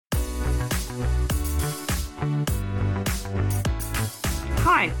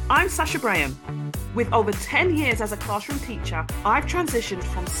Hi, I'm Sasha Braham. With over 10 years as a classroom teacher, I've transitioned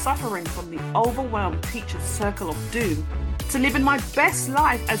from suffering from the overwhelmed teacher's circle of doom to living my best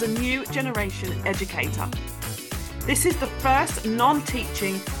life as a new generation educator. This is the first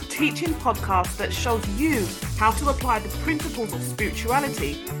non-teaching teaching podcast that shows you how to apply the principles of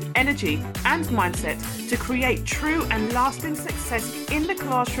spirituality, energy, and mindset to create true and lasting success in the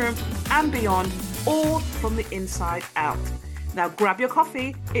classroom and beyond, all from the inside out. Now grab your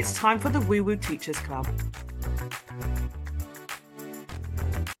coffee, it's time for the Woo Woo Teachers Club.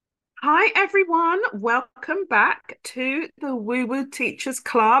 Hi everyone, welcome back to the Woo Woo Teachers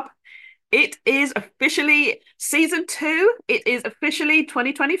Club. It is officially season 2, it is officially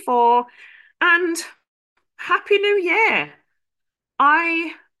 2024, and Happy New Year.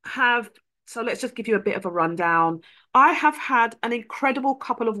 So let's just give you a bit of a rundown. I have had an incredible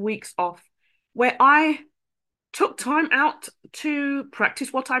couple of weeks off where I took time out to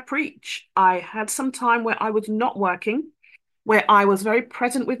practice what I preach. I had some time where I was not working, where I was very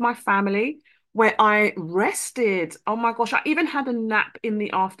present with my family, where I rested. Oh my gosh, I even had a nap in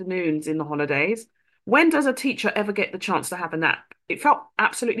the afternoons in the holidays. When does a teacher ever get the chance to have a nap? It felt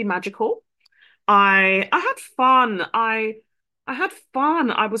absolutely magical. I had fun. I had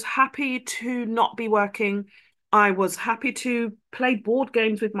fun. I was happy to not be working. I was happy to play board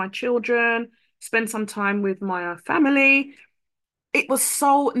games with my children, spend some time with my family. It was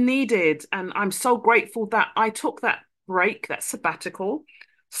so needed, and I'm so grateful that I took that break, that sabbatical,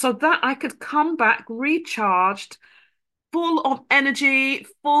 so that I could come back recharged, full of energy,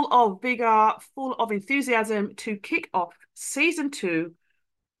 full of vigor, full of enthusiasm to kick off season 2,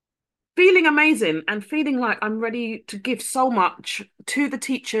 feeling amazing and feeling like I'm ready to give so much to the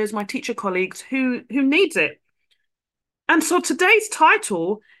teachers, my teacher colleagues who needs it. And so today's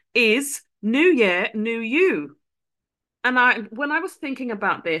title is New Year, New You. And when I was thinking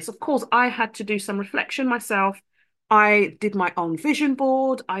about this, of course, I had to do some reflection myself. I did my own vision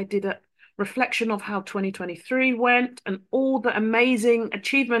board. I did a reflection of how 2023 went and all the amazing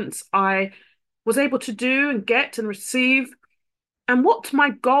achievements I was able to do and get and receive. And what's my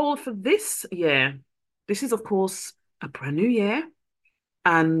goal for this year? This is, of course, a brand new year.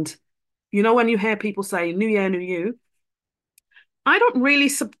 And you know, when you hear people say, New Year, New You, I don't really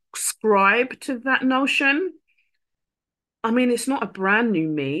subscribe to that notion. I mean, it's not a brand new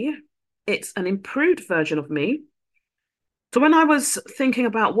me, it's an improved version of me. So when I was thinking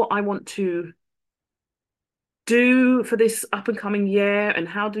about what I want to do for this up and coming year, and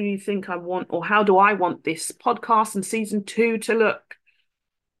how do you think I want, or how do I want this podcast and season 2 to look?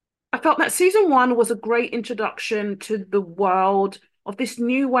 I felt that season 1 was a great introduction to the world of this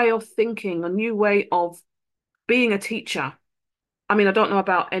new way of thinking, a new way of being a teacher. I mean, I don't know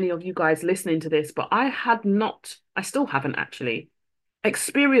about any of you guys listening to this, but I still haven't actually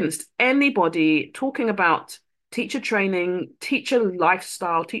experienced anybody talking about teacher training, teacher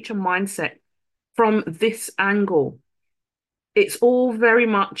lifestyle, teacher mindset from this angle. It's all very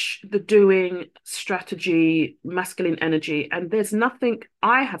much the doing, strategy, masculine energy, and there's nothing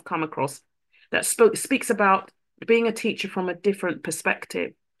I have come across that speaks about being a teacher from a different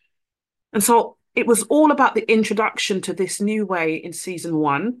perspective. And so it was all about the introduction to this new way in season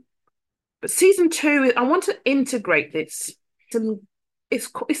 1. But season 2, I want to integrate this.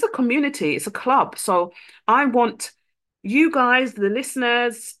 It's a community, it's a club. So I want you guys, the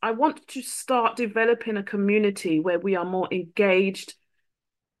listeners, I want to start developing a community where we are more engaged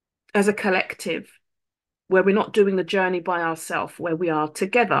as a collective, where we're not doing the journey by ourselves, where we are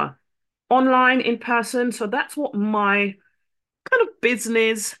together, online, in person. So that's what my kind of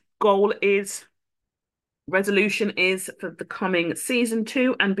business goal is, resolution is for the coming season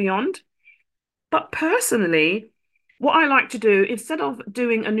 2 and beyond. But personally, what I like to do, instead of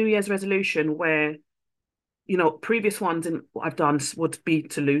doing a New Year's resolution where, you know, previous ones in what I've done would be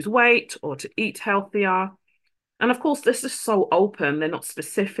to lose weight or to eat healthier. And of course, this is so open, they're not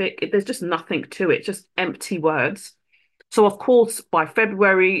specific. There's just nothing to it, just empty words. So of course, by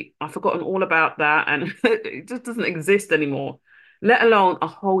February, I've forgotten all about that and it just doesn't exist anymore, let alone a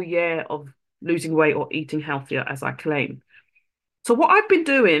whole year of losing weight or eating healthier as I claim. So what I've been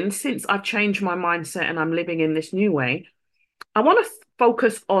doing since I've changed my mindset and I'm living in this new way, I want to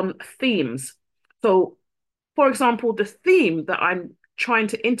focus on themes. So, for example, the theme that I'm trying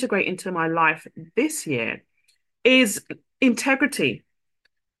to integrate into my life this year is integrity.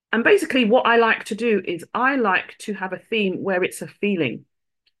 And basically, what I like to do is I like to have a theme where it's a feeling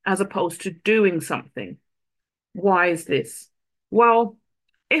as opposed to doing something. Why is this? Well,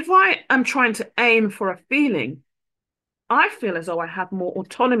 if I am trying to aim for a feeling, I feel as though I have more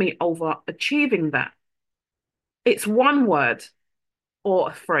autonomy over achieving that. It's one word. or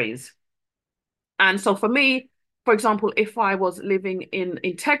a phrase. And so for me, for example, if I was living in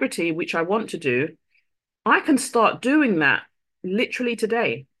integrity, which I want to do, I can start doing that literally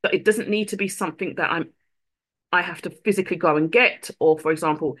today. But it doesn't need to be something that I have to physically go and get. Or for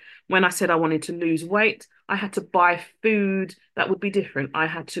example, when I said I wanted to lose weight, I had to buy food that would be different. I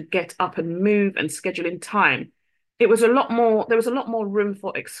had to get up and move and schedule in time. It was a lot more, there was a lot more room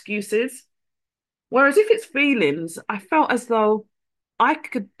for excuses. Whereas if it's feelings, I felt as though I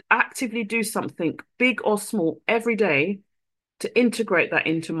could actively do something big or small every day to integrate that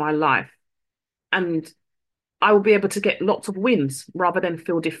into my life. And I will be able to get lots of wins rather than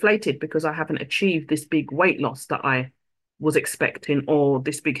feel deflated because I haven't achieved this big weight loss that I was expecting or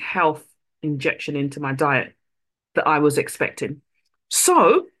this big health injection into my diet that I was expecting.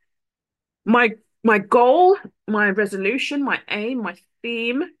 So my my goal, my resolution, my aim, my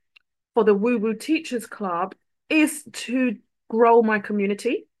theme for the Woo Woo Teachers Club is to grow my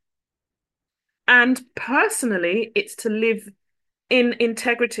community. And personally, it's to live in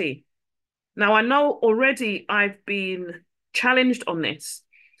integrity. Now, I know already I've been challenged on this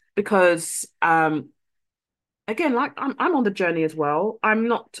because, again, like I'm on the journey as well. I'm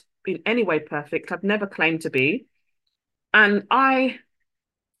not in any way perfect. I've never claimed to be. And I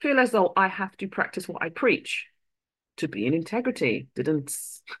feel as though I have to practice what I preach to be in integrity. Didn't.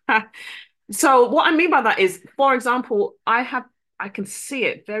 So what I mean by that is, for example, I can see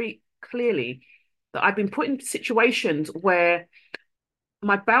it very clearly that I've been put in situations where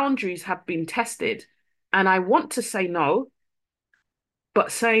my boundaries have been tested and I want to say no,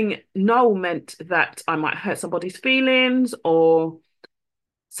 but saying no meant that I might hurt somebody's feelings or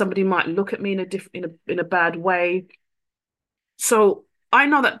somebody might look at me in a in a bad way. So I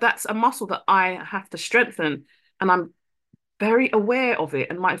know that that's a muscle that I have to strengthen and I'm very aware of it.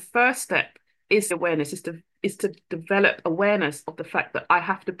 And my first step is awareness, is to develop awareness of the fact that I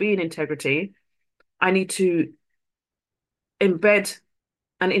have to be in integrity. I need to embed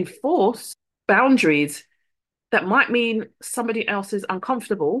and enforce boundaries that might mean somebody else is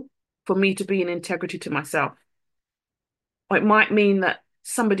uncomfortable for me to be in integrity to myself. Or it might mean that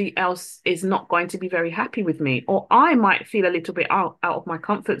somebody else is not going to be very happy with me, or I might feel a little bit out of my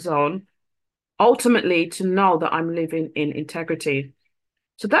comfort zone, ultimately to know that I'm living in integrity.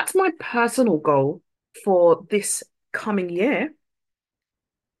 So that's my personal goal for this coming year.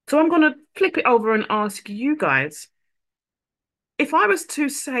 So I'm going to flip it over and ask you guys, if I was to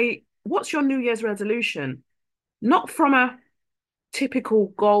say, what's your New Year's resolution? Not from a typical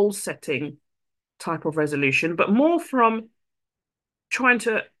goal setting type of resolution, but more from trying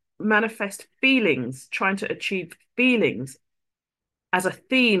to manifest feelings, trying to achieve feelings as a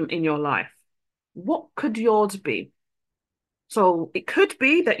theme in your life. What could yours be? So it could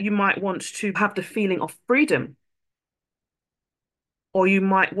be that you might want to have the feeling of freedom, or you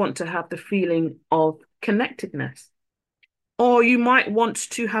might want to have the feeling of connectedness, or you might want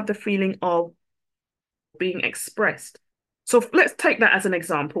to have the feeling of being expressed. So let's take that as an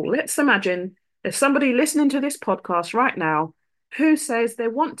example. Let's imagine there's somebody listening to this podcast right now who says they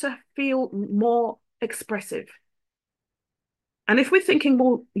want to feel more expressive. And if we're thinking,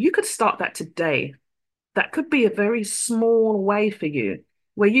 well, you could start that today, that could be a very small way for you,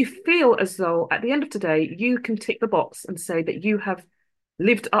 where you feel as though at the end of today, you can tick the box and say that you have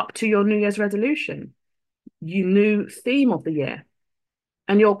lived up to your New Year's resolution, your new theme of the year,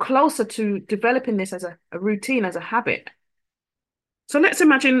 and you're closer to developing this as a routine, as a habit. So let's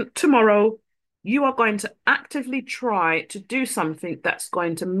imagine tomorrow you are going to actively try to do something that's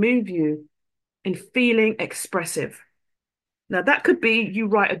going to move you in feeling expressive. Now that could be you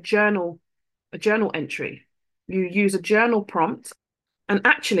write a journal entry. You use a journal prompt. And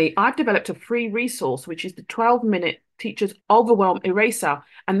actually, I've developed a free resource, which is the 12-minute Teacher's Overwhelm Eraser.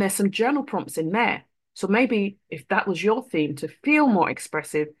 And there's some journal prompts in there. So maybe if that was your theme to feel more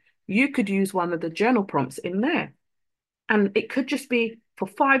expressive, you could use one of the journal prompts in there. And it could just be for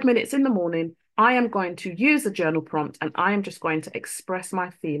 5 minutes in the morning, I am going to use the journal prompt and I am just going to express my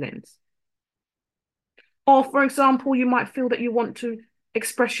feelings. Or, for example, you might feel that you want to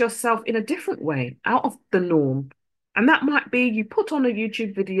express yourself in a different way, out of the norm. And that might be you put on a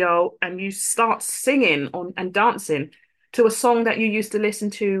YouTube video and you start singing on and dancing to a song that you used to listen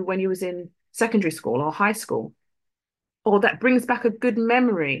to when you was in secondary school or high school. Or that brings back a good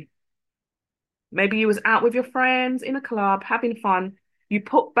memory. Maybe you was out with your friends in a club having fun. You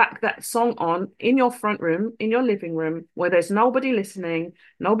put back that song on in your front room, in your living room, where there's nobody listening,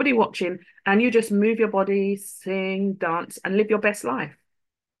 nobody watching, and you just move your body, sing, dance, and live your best life.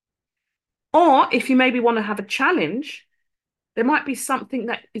 Or if you maybe want to have a challenge, there might be something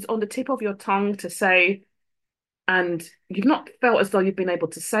that is on the tip of your tongue to say, and you've not felt as though you've been able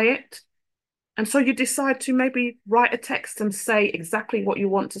to say it. And so you decide to maybe write a text and say exactly what you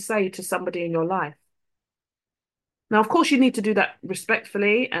want to say to somebody in your life. Now, of course, you need to do that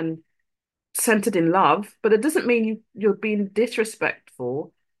respectfully and centered in love, but it doesn't mean you're being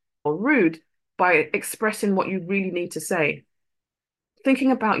disrespectful or rude by expressing what you really need to say.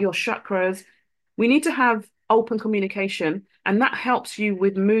 Thinking about your chakras, we need to have open communication, and that helps you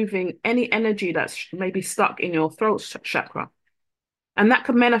with moving any energy that's maybe stuck in your throat chakra. And that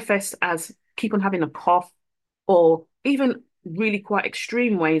can manifest as keep on having a cough, or even really quite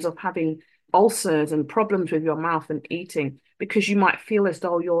extreme ways of having ulcers and problems with your mouth and eating, because you might feel as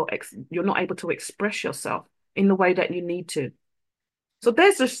though you're not able to express yourself in the way that you need to. So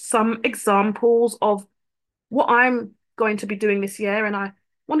there's just some examples of what I'm going to be doing this year, and I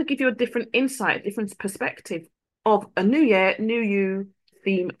want to give you a different insight, a different perspective of a new year, new you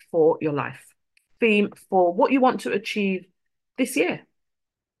theme for your life, theme for what you want to achieve this year.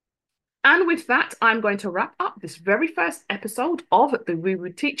 And with that, I'm going to wrap up this very first episode of the Woo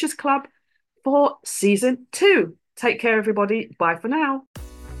Woo Teachers Club for season 2. Take care, everybody. Bye for now.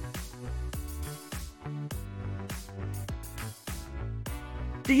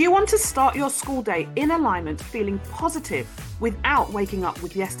 Do you want to start your school day in alignment, feeling positive without waking up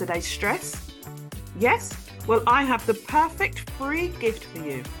with yesterday's stress? Yes? Well, I have the perfect free gift for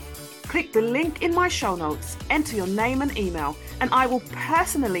you. Click the link in my show notes, enter your name and email, and I will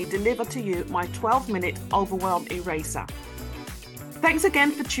personally deliver to you my 12-minute overwhelm eraser. Thanks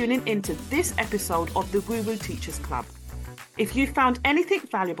again for tuning into this episode of the Woo Woo Teachers Club. If you found anything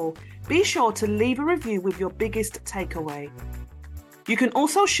valuable, be sure to leave a review with your biggest takeaway. You can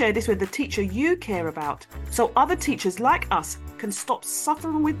also share this with the teacher you care about, so other teachers like us can stop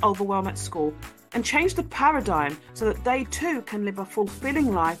suffering with overwhelm at school and change the paradigm so that they too can live a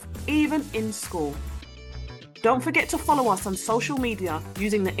fulfilling life even in school. Don't forget to follow us on social media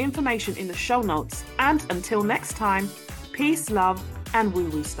using the information in the show notes. And until next time, peace, love, and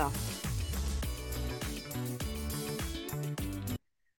woo-woo stuff.